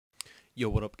Yo,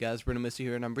 what up guys, Brandon Missy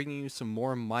here, and I'm bringing you some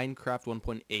more Minecraft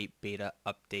 1.8 beta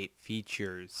update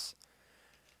features.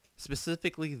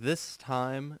 Specifically this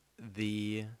time,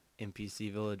 the NPC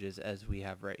villages as we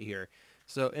have right here.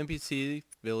 So NPC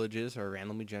villages are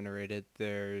randomly generated.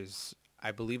 There's,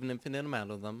 I believe, an infinite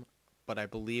amount of them, but I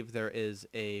believe there is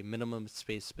a minimum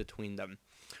space between them.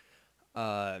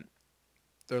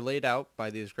 They're laid out by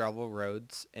these gravel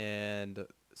roads, and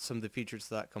some of the features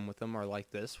that come with them are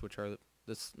like this, which are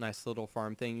this nice little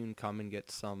farm thing. You can come and get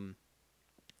some,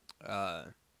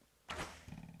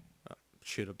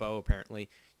 shoot a bow apparently.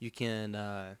 You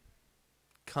can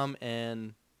come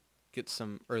and get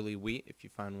some early wheat if you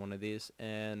find one of these,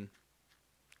 and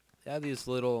they have these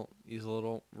little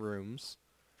rooms.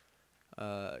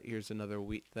 Here's another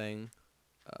wheat thing.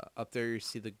 Up there you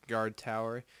see the guard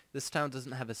tower. This town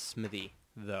doesn't have a smithy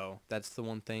though. That's the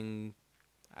one thing.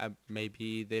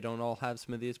 Maybe they don't all have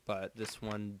smithies, but this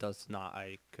one does not.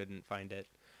 I couldn't find it.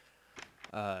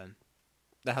 The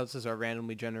houses are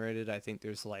randomly generated. I think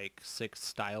there's like 6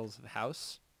 styles of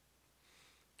house.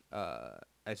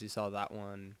 As you saw that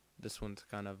one, this one's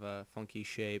kind of a funky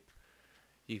shape.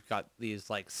 You've got these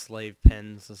like slave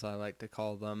pens, as I like to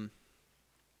call them.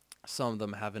 Some of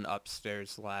them have an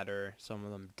upstairs ladder, some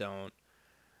of them don't.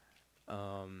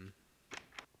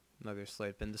 Another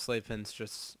slave pen. The slave pens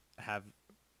just have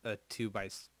a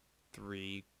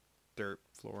 2x3 dirt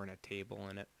floor and a table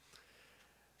in it.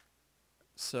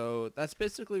 So that's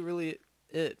basically really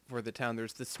it for the town.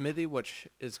 There's the smithy, which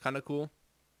is kind of cool.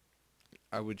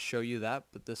 I would show you that,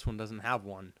 but this one doesn't have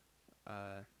one.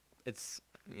 It's,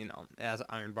 you know, it has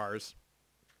iron bars.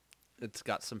 It's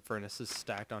got some furnaces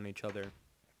stacked on each other.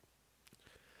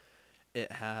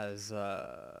 It has,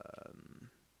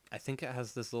 I think it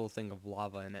has this little thing of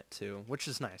lava in it too, which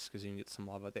is nice because you can get some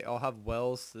lava. They all have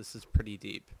wells. This is pretty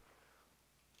deep.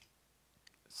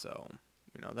 So,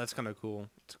 you know, that's kind of cool.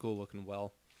 It's a cool looking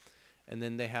well. And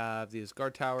then they have these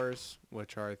guard towers,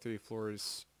 which are 3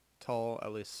 floors tall,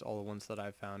 at least all the ones that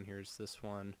I've found. Here's this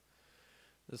one,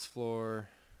 this floor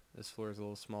is a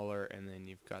little smaller, and then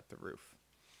you've got the roof.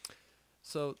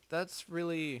 So that's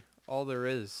really all there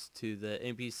is to the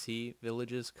NPC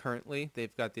villages currently.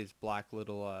 They've got these black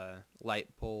little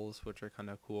light poles, which are kind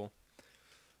of cool.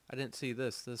 I didn't see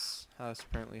this. This house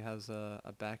apparently has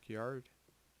a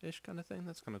backyard-ish kind of thing.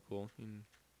 That's kind of cool. You can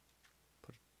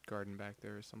put a garden back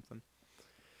there or something.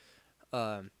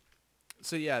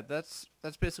 So yeah, that's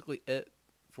basically it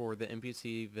for the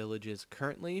NPC villages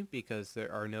currently, because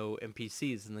there are no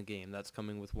NPCs in the game. That's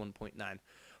coming with 1.9.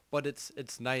 But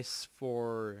it's nice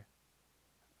for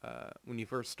when you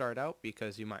first start out,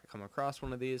 because you might come across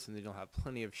one of these and then you'll have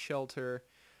plenty of shelter,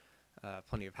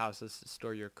 plenty of houses to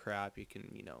store your crap. You can,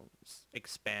 you know,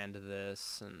 expand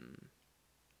this, and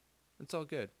it's all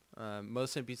good.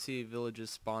 Most NPC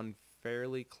villages spawn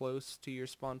fairly close to your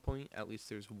spawn point. At least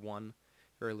there's one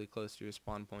fairly close to your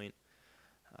spawn point.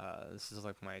 This is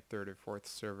like my 3rd or 4th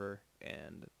server,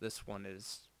 and this one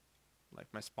is like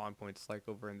my spawn point's like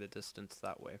over in the distance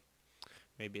that way.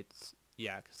 Maybe it's,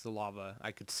 yeah, because the lava,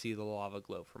 I could see the lava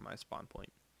glow from my spawn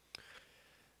point.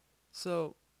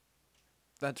 So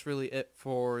that's really it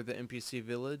for the NPC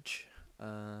village.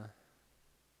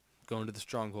 Going to the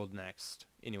stronghold next.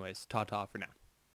 Anyways, ta-ta for now.